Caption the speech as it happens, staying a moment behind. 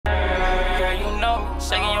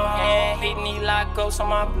Shaking your hand, hitting these lock ups on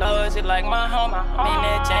my blood, just like my homie. In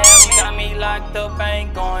that jam, you got me locked up, I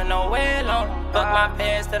ain't going nowhere long. Fuck my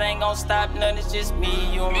past, that ain't gon' stop nothing, it's just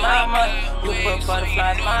me, you and my money. You put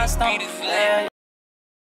butterflies, my stone. Yeah.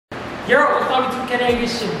 Yo, what's up with 2K?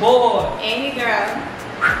 It's your boy. And your girl.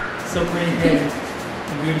 Supremekati.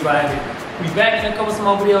 Beauty by it. We back in a couple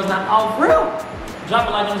more videos now. Oh, real? Drop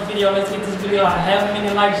a like on this video. Let's get this video. I have many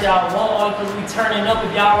likes y'all want on because we turning up.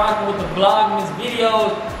 If y'all rocking with the Vlogmas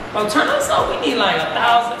videos, bro, turn us up. We need like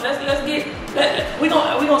 1,000. We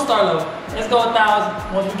gonna start low. Let's go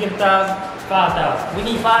 1,000. Once we get 1,000, 5,000. We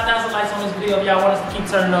need 5,000 likes on this video if y'all want us to keep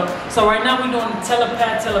turning up. So right now we doing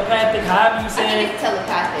telepathic, however you say it. I think it's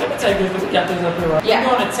telepathic. Let me take this. We got this up here, right? Yeah.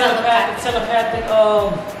 We're doing a telepathic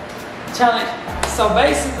challenge. So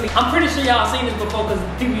basically, I'm pretty sure y'all seen this before because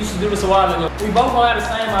people used to do this a while ago. We both gonna have the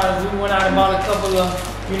same items. We went out and bought a couple of,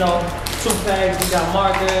 you know, toothpicks. We got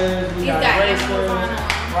markers. We got erasers.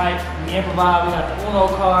 Right? We improvised. We got the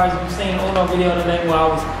Uno cards. You seen the Uno video today where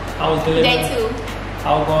I was delivering. Day 2.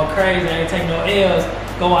 I was going crazy. I ain't taking no L's.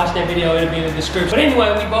 Go watch that video. It'll be in the description. But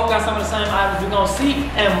anyway, we both got some of the same items we're gonna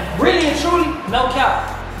see. And really and truly, no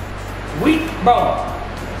cap. Bro.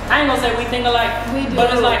 I ain't gonna say we think alike,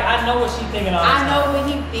 but it's like I know what she thinking all the time. I know what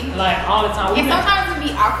he thinking. Like all the time. And sometimes it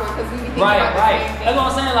be awkward because we be thinking about the same thing. That's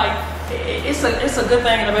what I'm saying. Like it's a good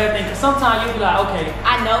thing and a bad thing. Cause sometimes you be like, okay,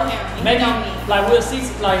 I know him. And maybe he know me. like we'll see.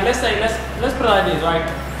 Like let's put it like this, right?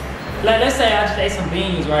 Let's say I just ate some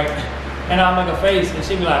beans, right? And I'll make a face, and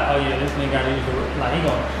she be like, oh yeah, this nigga gotta use the like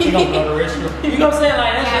he gonna go to the restroom. You know what I'm saying?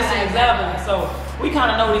 Like that's just an example. So. We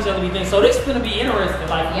kind of know what each other be thinking, so this is gonna be interesting.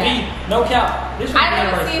 Like for me, no cap, this should be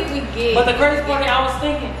interesting. See if we get. But the crazy part, I was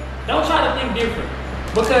thinking, don't try to think different,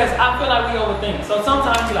 because I feel like we overthink. So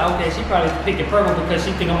sometimes you like, okay, she probably picking purple because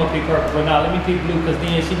she think I'm gonna pick purple, but now let me pick blue because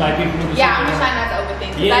then she might pick blue. Yeah, I'm trying not to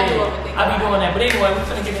overthink. Yeah, I do overthink. I be doing that. But anyway, we're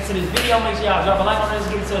gonna get into this video. Make sure y'all drop a like on this,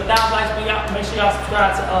 get it to 1,000 likes. Make sure y'all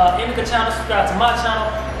subscribe to Indica channel, subscribe to my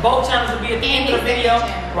channel. Both channels will be at the end of the video,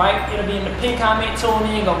 right? It'll be in the pin comment, tune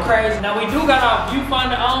in, go crazy. Now we do got our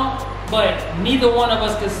viewfinder on, but neither one of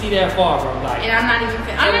us can see that far, bro. Like, and I'm not even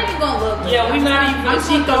gonna look. Yeah, we're not even gonna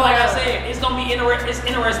see, because like I said, it's gonna be it's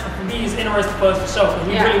interesting for me, it's interesting for us for sure, because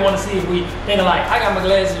we really want to see if we think like, I got my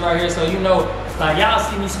glasses right here, so you know, like y'all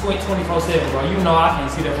see me squint 24/7, bro. You know I can't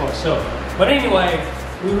see that far for sure. But anyway,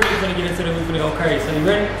 we really gonna get into it. We're gonna go crazy. So you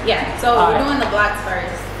ready? Yeah. So we're doing the blocks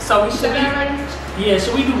first. So we should be ready. Yeah,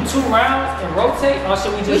 should we do 2 rounds and rotate, or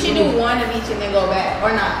should we just? We should do 1 of each and then go back,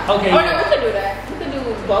 or not? Okay. Or no, we could do that. We could do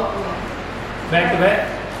both of them. Back to back.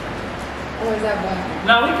 Or is that one?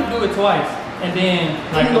 No, we could do it twice, and then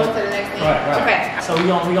like go to the next thing. Right. Okay. So we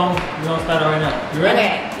gonna start right now. You ready?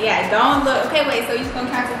 Okay. Yeah. Don't look. Okay. Wait. So you just gonna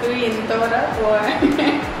count to 3 and throw it up, or?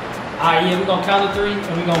 Alright, yeah, we're gonna count to 3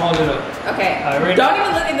 and we're gonna hold it up. Okay. Alright, ready? Don't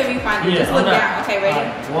even look at the viewfinder. Yeah, just look down. Okay, ready?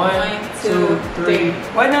 Right. 1, 2, 3.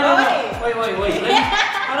 Wait, no. Wait.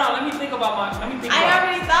 Hold on, let me think about I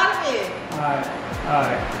already thought of it.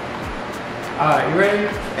 Alright, you ready?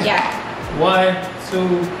 Yeah. 1,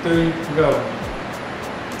 2, 3, go.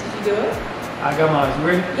 Did you do it? I got mine. You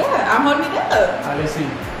ready? Yeah, I'm holding it up. Alright, let's see. You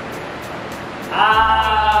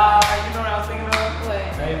know what I was thinking of?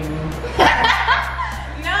 What? Baby blue.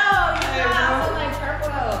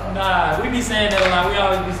 Nah, we be saying that like we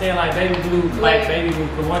always be saying like baby blue, like baby blue.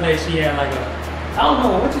 Cause one day she had like I don't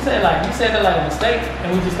know what you said, like you said that like a mistake,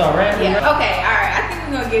 and we just start randomly. Yeah. Okay. All right. I think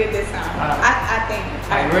we're gonna get it this time. I think.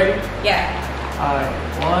 Are you ready? Yeah. All right.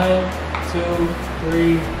 1, 2,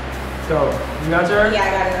 3, go. You got yours? Yeah,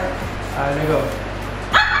 I got it. All right, let's go.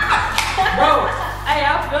 Bro, hey,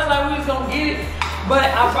 I felt like we was gonna get it, but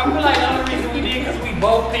I feel like the only reason we did because we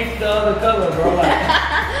both picked the other color, bro. Like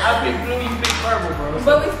I picked blue, you picked purple, bro. So.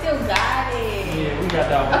 But we still got it. Yeah, we got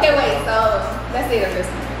that one. Okay, wait. So let's see the first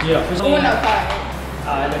one. Yeah, first one. Uno card.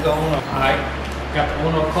 Alright, let's go Uno. Alright, got the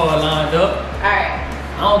Uno card lined up. Alright.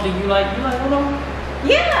 I don't think you like Uno?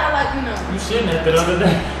 Yeah, I like Uno. You shouldn't have the other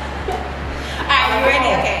day. Alright, you ready?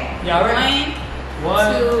 Okay. Y'all ready?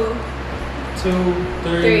 1, 2,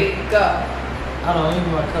 3. Go. I don't even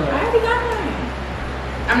my color. I already got mine.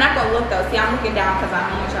 I'm not gonna look though. See, I'm looking down because I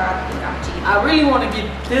don't want y'all to think I'm cheating. I really want to get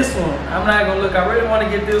this one. I'm not gonna look. I really want to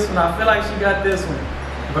get this one. I feel like she got this one.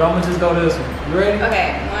 But I'm gonna just go this one. You ready?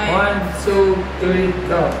 Okay. 1, 2, 3,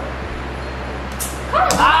 go. Come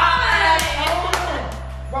on!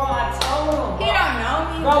 Bro, I told him. He don't know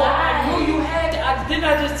me. Bro, I knew you had it. Didn't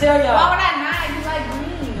I just tell y'all? Why would I not? You like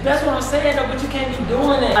green. That's what I'm saying though, but you can't be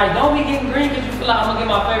doing it. Like, don't be getting green because you feel like I'm gonna get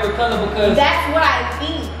my favorite color because. That's what I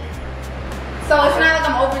think. So it's not like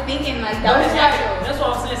I'm overthinking like that. That's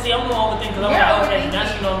what I'm saying. See, I'm gonna overthink because I'm like, okay, now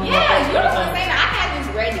she know me. Yeah, you know what I'm saying? I had this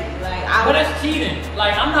ready. Like, I But that's cheating.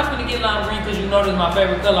 Like, I'm not gonna get lime green because you know this is my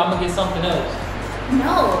favorite color. I'm gonna get something else.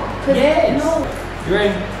 No. Yes. No. You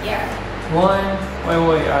ready? Yeah. One. Wait.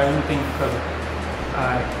 Alright, let me think of color.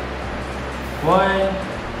 Alright. One.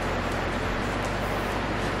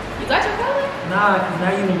 You got your color? Nah, because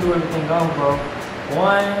now you done do everything on, bro.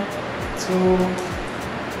 1, 2,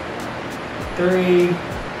 3.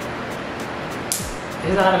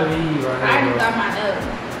 It's out of these right I already here, got mine up.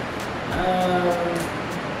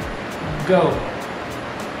 Go.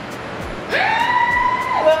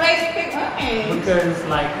 What made you pick orange? Because,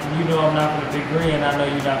 like, you know I'm not gonna pick green, I know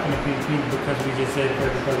you're not gonna pick pink because we just said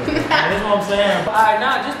favorite color. That's what I'm saying. Alright,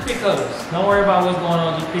 nah, just pick colors. Don't worry about what's going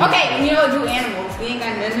on, just pick Okay, colors. and you know, do animals. We ain't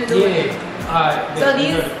got nothing to do with it. Alright. So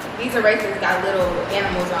these erasers got little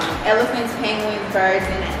animals on them. Elephants, penguins, birds,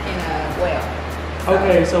 and a whale.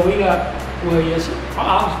 Okay, so we got, well, yes,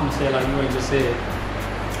 I was gonna say like you ain't just said.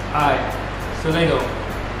 Alright, so they go.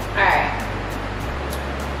 Alright.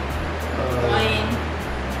 1,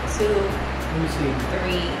 2, Let me see.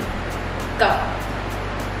 3, go.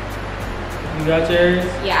 You got yours?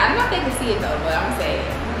 Yeah, I don't know if they can see it though, but I'm gonna say it.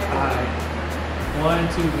 Alright.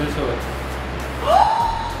 1, 2, let's show it.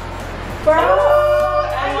 Bro,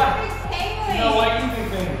 Oh, I just picked penguin. No, why you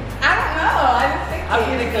pick penguin? I don't know. I just picked I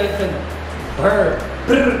get it because bird.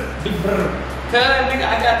 Big bird. Cause nigga,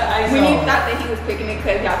 I got the ice When you on. thought that he was picking it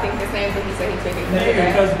because y'all think the same, but he said he picked it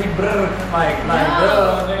Nigga, because big bird. Like,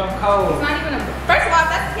 No. nigga, I'm cold. It's not even a. First of all,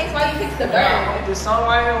 if that's the case, why you picked the bird? This song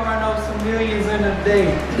right here run over some millions in a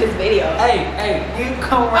day. This video. Hey, you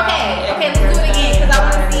come around. Okay, let's do it again because I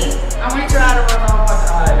want to see. I want to Try try to run off.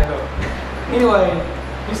 Alright, let's go. Anyway,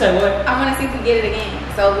 you said what? I want to see if we get it again.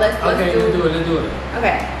 So let's Okay, let's do it.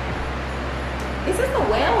 Okay. Is this a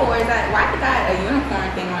whale or is that? Why it got a unicorn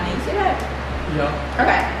thing on it? You see that? Yeah.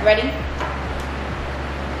 Okay, ready?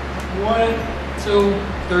 1, 2,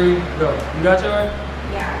 3, go. You got yours?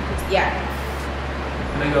 Yeah.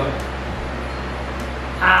 Let go.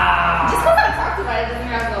 Just because I talked about it doesn't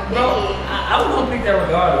mean I was gonna pick Bro, it. I was gonna pick that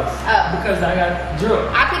regardless. Oh. Because I got drill.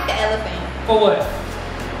 I picked the elephant. For what?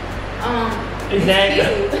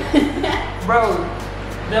 Exactly. It's cute. Bro,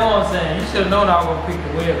 that's what I'm saying. You should have known I was gonna pick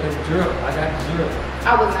the whale because drill. I got the drill.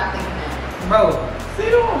 I was not thinking that. Bro,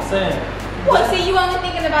 see what I'm saying? Well, see, you only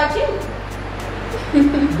thinking about you.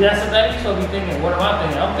 That's the thing you should be thinking. What am I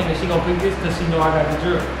thinking? I'm thinking she gonna pick this because she know I got the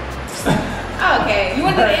drill. Okay, you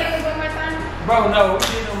want to do the animals one more time? Bro, no, we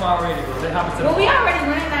did them already, bro. They happened to Well, we already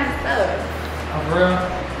ran out of stuff. Oh, for real?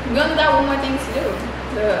 We only got one more thing to do.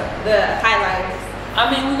 The highlighters. I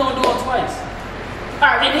mean, we're gonna do them twice.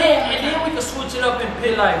 Alright, And then we can switch it up and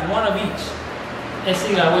pick like one of each. And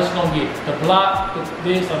see like what you gonna get. The block,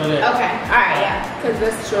 this, or that. Okay, alright, yeah. Because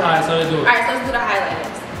this is short. Alright, so let's do it. Alright, so let's do the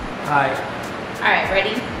highlighters. Alright. Alright,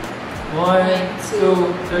 ready? 1,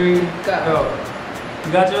 2, 3, go.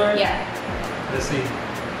 You got yours? Yeah. Let's see.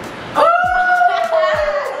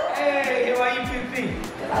 Hey, why you pick pink?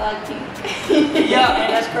 Because I like pink. Yeah,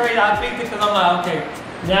 and that's crazy. I picked it because I'm like, okay.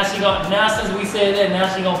 Now since we said that, now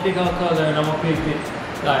she gonna pick her color and I'm gonna pick it.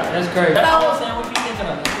 Like, that's crazy. That's all I'm saying. What you thinking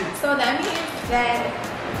of? So that means that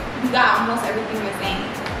we got almost everything the same.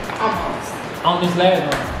 Almost. On this last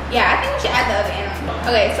one. Yeah, I think we should add the other animal.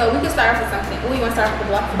 Okay, so we can start off with something. We want to start off with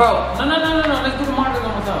the block. Bro, no. Let's do the markers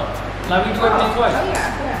one more time. Like we do everything twice. Oh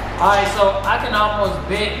yeah. Alright, so I can almost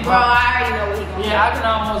bet. Bro, I already know what he's gonna do. Yeah, I can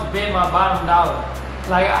almost bet my bottom dollar.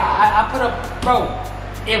 Like I put up, bro.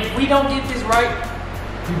 If we don't get this right,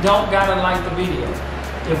 you don't gotta like the video.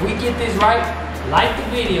 If we get this right, like the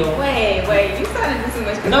video. Wait, you started to do too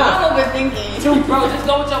much. No. I'm overthinking. Bro, just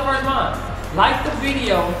go with your first mind. Like the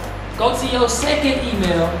video. Go to your second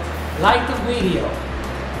email. Like the video.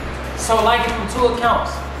 So like it from 2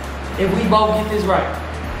 accounts. If we both get this right.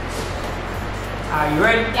 Alright, you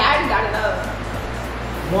ready? Yeah, I already got it up.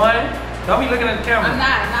 1. Don't be looking at the camera. I'm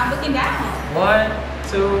not looking down. 1,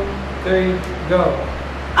 2, 3, go.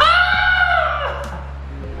 Ah!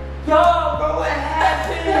 Yo, bro, what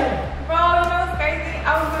happened? Bro, you know what's crazy?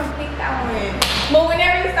 I was gonna pick that one. But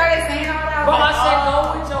whenever you started saying all that, Bro, I was said like, go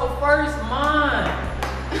with your first mind.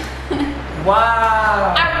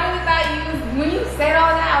 Wow. I really thought when you said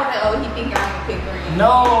all that, I was like, oh, he thinking I'm gonna pick green.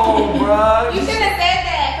 No, bro. You shouldn't have said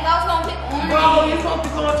that, because I was gonna pick orange. Bro, you supposed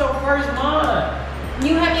to go with your first mind.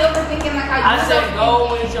 You have me overthinking like how you I said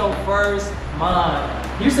go with your first mind.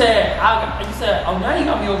 You said, oh, now you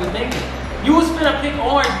got me overthinking. You was finna pick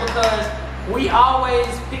orange because we always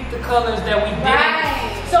pick the colors that we did.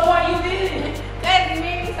 Right. So why you did it? Because that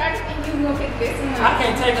made me start to think you was gonna pick this one. I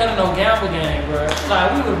can't take her to no gamble game, bro.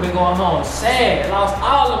 Like, we would have been going home sad, lost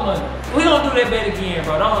all the money. We don't do that bet again,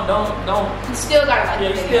 bro. Don't. You still gotta like Yeah,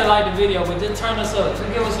 the you video. still like the video, but just turn us up. Just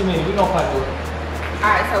give us a minute. We gonna fight with it.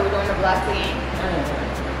 Alright, so we're doing the block again.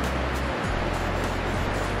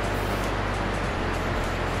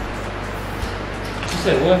 You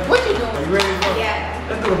said what? What you doing? Are you ready to go? Yeah.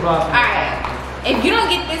 Let's do the block. Alright. If you don't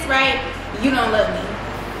get this right, you don't love me.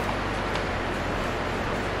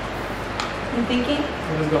 You thinking?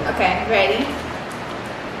 Let's go. Okay, ready?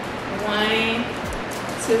 1,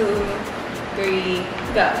 2, 3,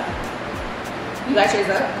 go. You got yours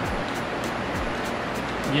up?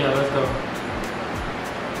 Yeah, let's go.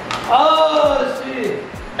 Oh shit!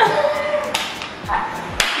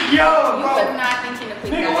 Yo, You bro. was not thinking to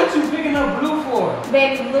pick Nigga, that. what you picking up blue for?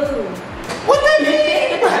 Baby blue. What that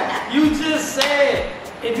mean? You just said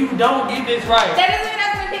if you don't get this right. That doesn't mean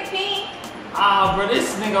I'm gonna pick pink. Ah, bro,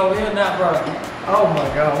 this nigga over here not, bro. Oh my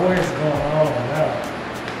god, what is going on now?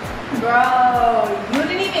 Bro, you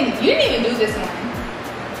didn't even do this one.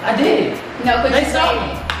 I did. No, because They you saw said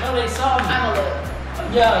me. it. No, they saw me. I'm a look.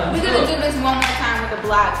 Yeah. We're gonna do this one more time with the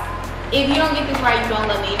blocks. If you don't get this right, you don't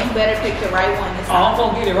love me. You better pick the right one this Oh, I'm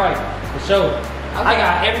time. gonna get it right. For sure. I Okay.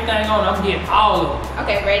 got everything on. I'm getting all of them.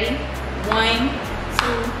 Okay, ready? 1,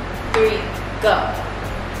 2, 3, go.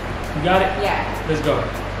 You got it? Yeah. Let's go.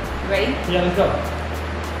 Ready? Yeah, let's go.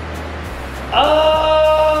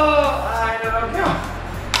 Oh! Alright, no, no, no.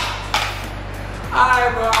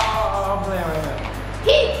 Alright, bro. I'm playing right now.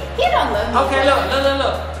 He don't love me. Okay,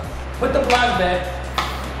 look. Put the block back.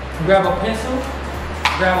 Grab a pencil.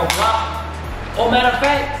 Grab a block. Oh, matter of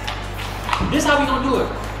fact, this how we gonna do it.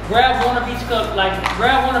 Grab one of each color,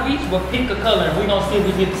 grab one of each, but pick a color, and we gonna see if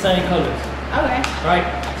we get the same colors. Okay. Right?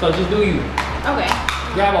 So just do you. Okay.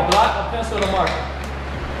 Grab a block, a pencil, and a marker.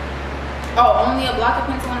 Oh, only a block of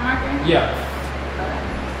pencil and a marker? Yeah. Okay.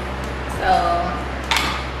 So,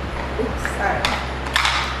 oops, sorry.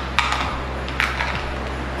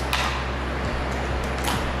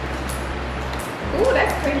 Ooh,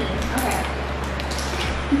 that's pretty. Okay.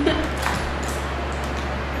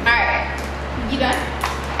 Alright. You done?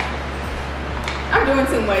 I'm doing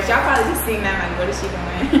too much. Y'all probably just seen that like, what is she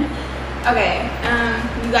doing? Okay.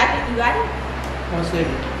 You got it? You got it? 1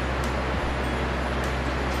 second.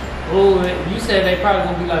 Oh, you said they probably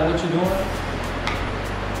gonna be like, what you doing?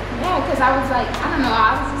 No, because I was like, I don't know,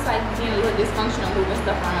 I was just like being a little dysfunctional, moving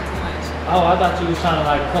stuff around too much. Oh, I thought you was trying to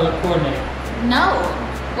like color coordinate. No.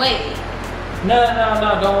 Wait. No,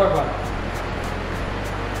 don't worry about it.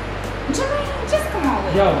 Just come on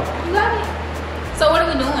with it. Yo. You got it? So what are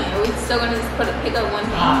we doing? Are we still gonna just pick up one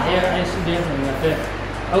thing? Yeah, she definitely got that.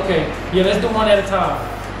 Okay, yeah, let's do one at a time.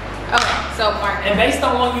 Okay, so mark. And based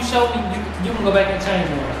on one you showed me, you can go back and change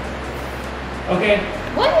one. Okay?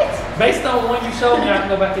 What? Based on one you showed me, I can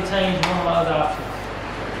go back and change one of my other options.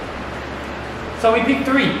 So we picked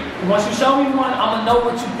 3. Once you show me one, I'm gonna know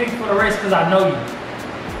what you picked for the rest because I know you.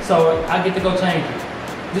 So I get to go change it.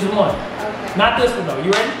 Just one. Okay. Not this one though.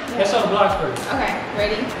 You ready? Yeah. Let's show the blocks first. Okay,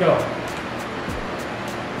 ready? Go.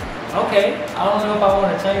 Okay. I don't know if I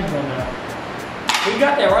want to change one now. We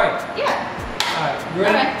got that right. Yeah. Alright, you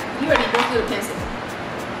ready? Okay, you ready? Go through the pencil.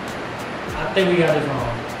 I think we got this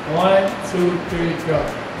wrong. 1, 2, 3, go.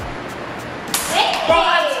 Hey! Bro,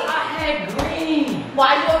 I had green.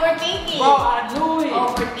 Why you overthinking? Bro, I knew it.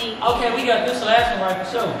 Overthinking. Okay, we got this last one right for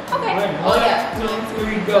sure. Okay. Ready? Oh, yeah. 1, 2,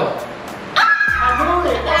 3, go. I knew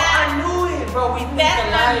it. Bro, I knew it. Bro, we think That's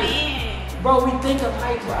not alike. me. Bro, we think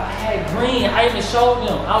alike, bro. I had green. I even showed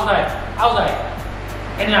them. I was like,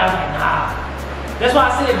 and then I was like, nah. That's why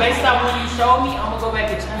I said, based on when you showed me, I'm gonna go back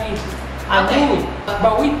and change it. I knew it.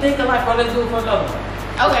 But we think alike, bro. Let's do it for another one.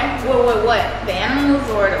 Okay. What? The animals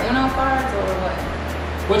or the Uno cards or what?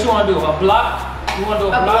 What you wanna do? A block? You wanna do a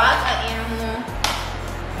block? A block, an animal.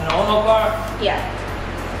 And an Uno card? Yeah.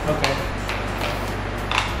 Okay.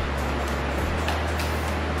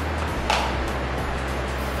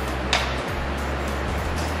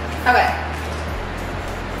 Okay.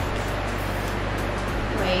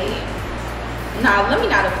 Wait. Nah, let me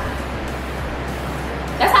not overthink.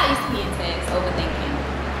 That's how I used to be in sex, overthinking.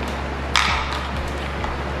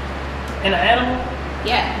 And an animal?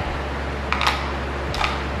 Yeah.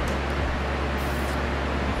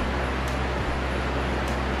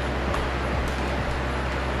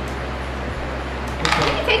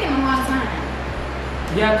 It's taking a long time.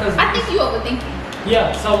 Yeah, cause I think you overthinking.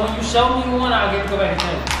 yeah. So when you show me one, I'll get to go back and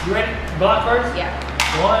change. You ready? Block first. Yeah.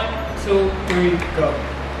 1, 2, 3, go.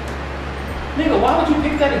 Nigga, why would you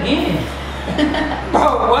pick that again?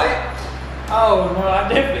 Bro, what? Oh no, I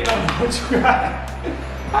definitely don't know what you got.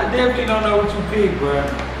 I definitely don't know what you picked, bro.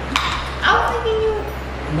 I was thinking you.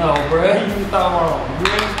 No, bro. You thought wrong. You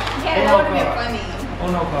ready? Yeah, that would have been funny. Oh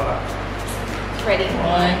no, card. Ready?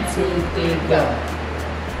 1, 2, 3, go.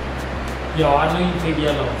 Yo, I knew you picked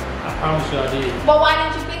yellow. I promise you I did. But why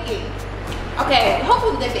didn't you pick it? Okay,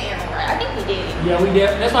 hopefully we got the animal right. I think we did.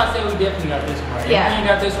 Yeah, that's why I said we definitely got this one right. Yeah. If we ain't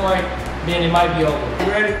got this one right, then it might be over. You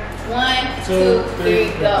ready? 1, 2,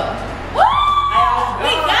 3, go. Woo!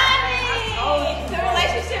 We got it! The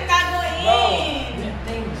relationship got going in. Bro, that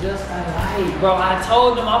thing just I like. Bro, I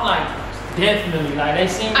told them, I'm like, definitely. Like, they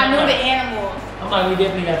seem I knew like, the animal. I'm like, we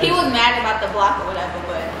definitely got this. He was mad about the block or whatever,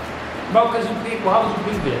 but. Bro, because you picked, why would you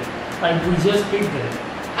pick that? Like, we just picked that.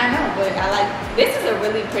 I know, but I like, this is a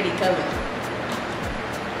really pretty color.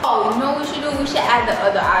 Oh, you know what we should do? We should add the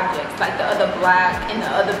other objects, like the other black and the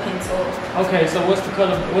other pencil. Okay, so what's the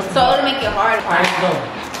color? What's the so it'll make it hard. Alright, let's go.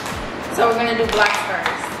 So we're gonna do blacks first.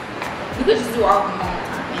 You could just do all of them one more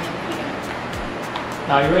time and then we can.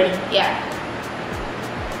 Now, you ready? Yeah.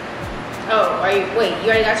 Oh, wait, you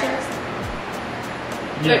already got yours?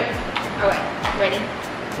 Yeah. Alright, ready?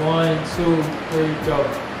 1, 2, 3, go.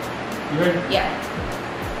 You ready? Yeah.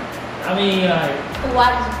 I mean, like, Why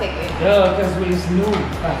did you pick it? yeah, because it's new.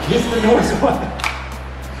 Like, it's the newest one.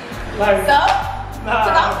 Like, So? nah.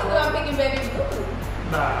 Because I was thinking I'm picking baby blue.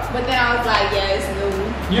 Nah. But then I was like, yeah, it's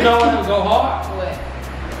new. You know what would go hard? What?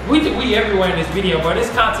 We everywhere in this video, but it's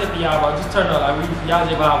content for y'all, bro. Just turn it up. Like, y'all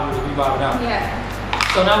just vibe with it. We vibe it out. Yeah.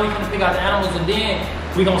 So now we can pick out the animals, and then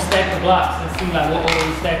we gonna stack the blocks and see like what order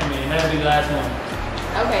we stack them in. And that'll be the last one.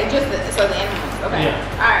 Okay, so the animals. Okay.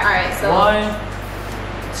 Yeah. Alright, so. 1,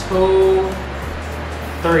 2,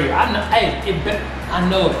 3. I know. Hey, I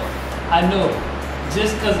know it. I know it.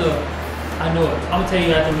 Just cause of I know it. I'm gonna tell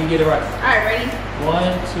you after we get it right. Alright, ready? 1,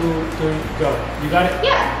 2, 3, go. You got it?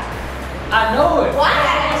 Yeah. I know it. Why?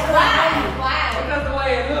 Because the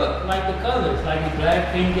way it look, like the colors, like the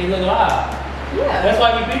black, pink, they look live. Yeah. That's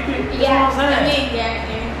why we picked it. That's Yeah. what I'm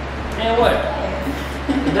saying. And what?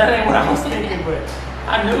 That ain't what I was thinking, but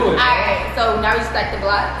I knew it. Alright, so now we stack the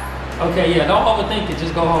blocks. Okay, yeah, don't overthink it,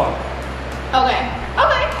 just go hard. Okay.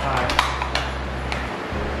 Okay. Alright.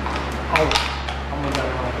 Oh, I'm gonna get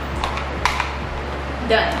it wrong.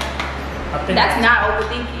 Done. I think That's not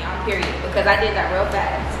overthinking on period because I did that real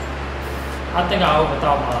fast. I think I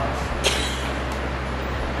overthought mine.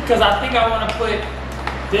 Because I think I want to put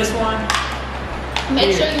this one.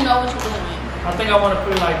 Make here. sure you know what you're doing. I think I want to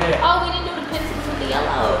put it like that. Oh, we didn't do the pencils with the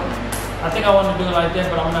yellow. I think I want to do it like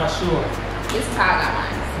that, but I'm not sure. This is how I got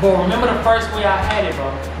mine. But remember the first way I had it,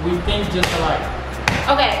 bro. We think just alike.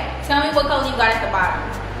 Okay, tell me what color you got at the bottom.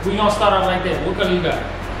 We gonna start off like that. What color you got?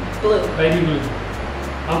 Blue. Baby blue.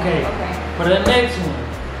 Okay. Okay. For the next one,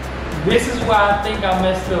 this is why I think I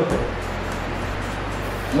messed up.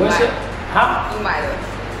 What's might. your? Huh? You might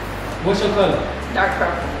have. What's your color? Dark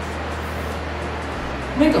purple.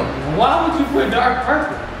 Nigga, why would you put dark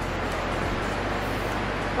purple?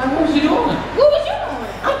 Like, what was you doing? What was you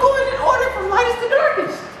doing? I'm going in order from lightest to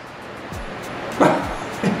darkest.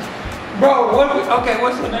 Bro, okay,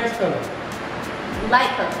 what's your next color?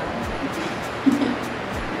 Light purple.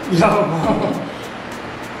 Yo,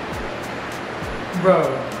 bro.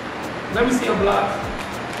 Let me see your blocks.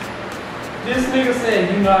 This nigga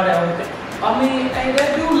said you know how that one. I mean, hey,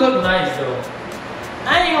 that dude look nice though.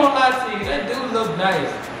 I ain't gonna lie to you, that dude look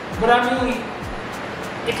nice. But I mean,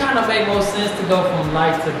 it kind of make more sense to go from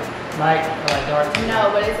light to light, dark to No,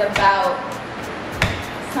 but it's about.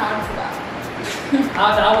 Sounds about.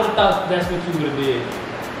 I would have thought that's what you would have did.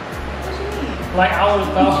 What you mean? Like I would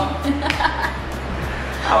have thought.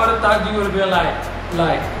 I would have thought you would have been like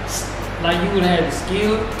you would have had the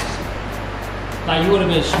skill. Like you would have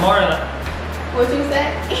been smarter. What you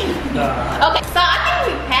said? Nah. Okay, so I think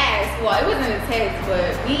we passed. Well, it wasn't a test,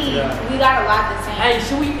 but we got a lot the same. Hey,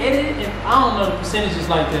 should we edit it? I don't know the percentages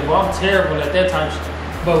like that, but I'm terrible at that type of shit.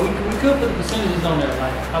 But we could put the percentages on there,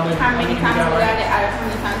 like how many How many times we got right? it out of how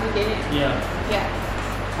many times we did it? Yeah. Yeah.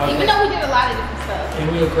 Okay. Even though we did a lot of different stuff. And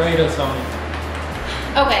we'll grade us on it.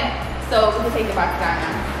 Okay, so we can take the box down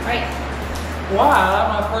now, right? Why? I have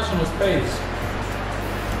my personal space.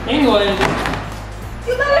 Anyway,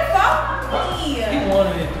 You let it fall on me. he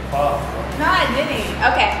wanted it to fall. No, I didn't.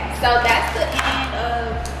 Okay, so that's the end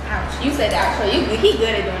of. Ouch. You said the outro. He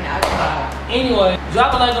good at doing the outro. Anyway,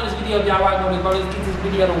 drop a like on this video if y'all rocking with this, bro. Let's get this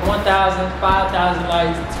video to 1,000, 5,000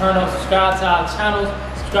 likes. Turn up, subscribe to our channels.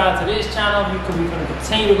 Subscribe to this channel. We're going to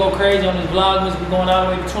continue to go crazy on this Vlogmas. We're going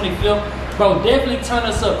all the way to 25th. Bro, definitely turn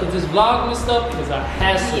us up because this Vlogmas stuff is a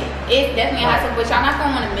hassle. Yeah, it's definitely a hassle, but y'all not going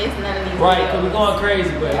to want to miss none of these Right, videos. because we're going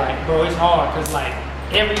crazy, but like, bro, it's hard because like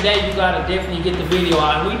every day you got to definitely get the video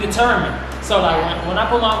out and we determined. So like when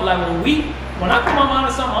I put my when I put my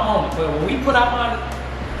mind to something, I'm on it. But when we put our mind,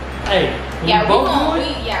 hey, we gonna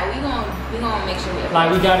make sure we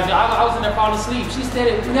like we gotta do. I was in there falling asleep. She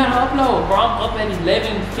said we gotta upload, bro. I'm up at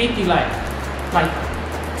 11:50, like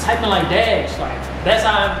typing like dash, like that's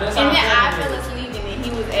how. And then I fell asleep, and then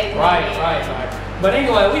he was editing. Right. But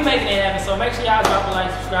anyway, we making it happen. So make sure y'all drop a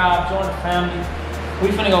like, subscribe, join the family. We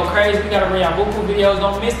finna go crazy. We gotta bring out buku videos.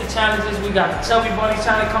 Don't miss the challenges. We got the Chubby Bunny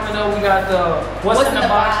challenge coming up. We got the What's in the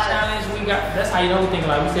Box challenge. We got, that's how you know we thinking,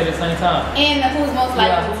 like we said at the same time. And the Who's Most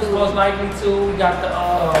Likely To. Who's Most Likely To. We got the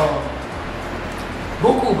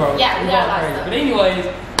buku, bro. Yeah, we got a lot of stuff. But anyways,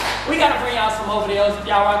 we gotta bring y'all some more videos. If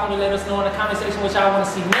y'all rock, let us know in the comment section what y'all wanna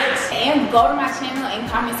see next. And go to my channel and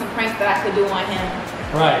comment some pranks that I could do on him.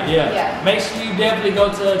 Right, yeah. Make sure you definitely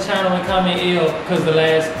go to the channel and comment ill, because the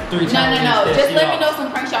last 3 challenges. No. Just let me know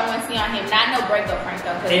some pranks y'all want to see on him. Not no breakup prank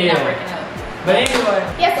though, because we're not breaking up. But anyway.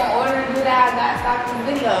 Yeah, so in order to do that, I gotta stop this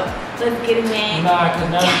video. Let's get it, man. Nah,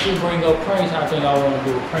 because now that you bring up pranks, I think I want to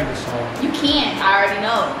do a prank or something. You can't. I already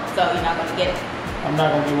know. So you're not gonna get it. I'm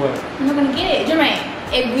not gonna do what? I'm not gonna get it. Jermaine,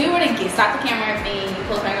 if we were to stop the camera and you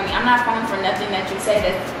pull a prank on me, I'm not falling for nothing that you say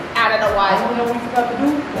that's out of the wise. You know what we forgot to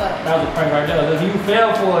do? What? That was a prank right there. Look, you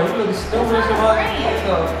fell for it. You look stupid as well.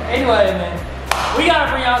 Anyway, man, we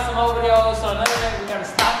gotta bring out some more videos. So another thing, we gotta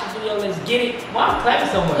stop the video. Let's get it. Why I'm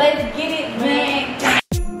clapping so much? Let's get it, man.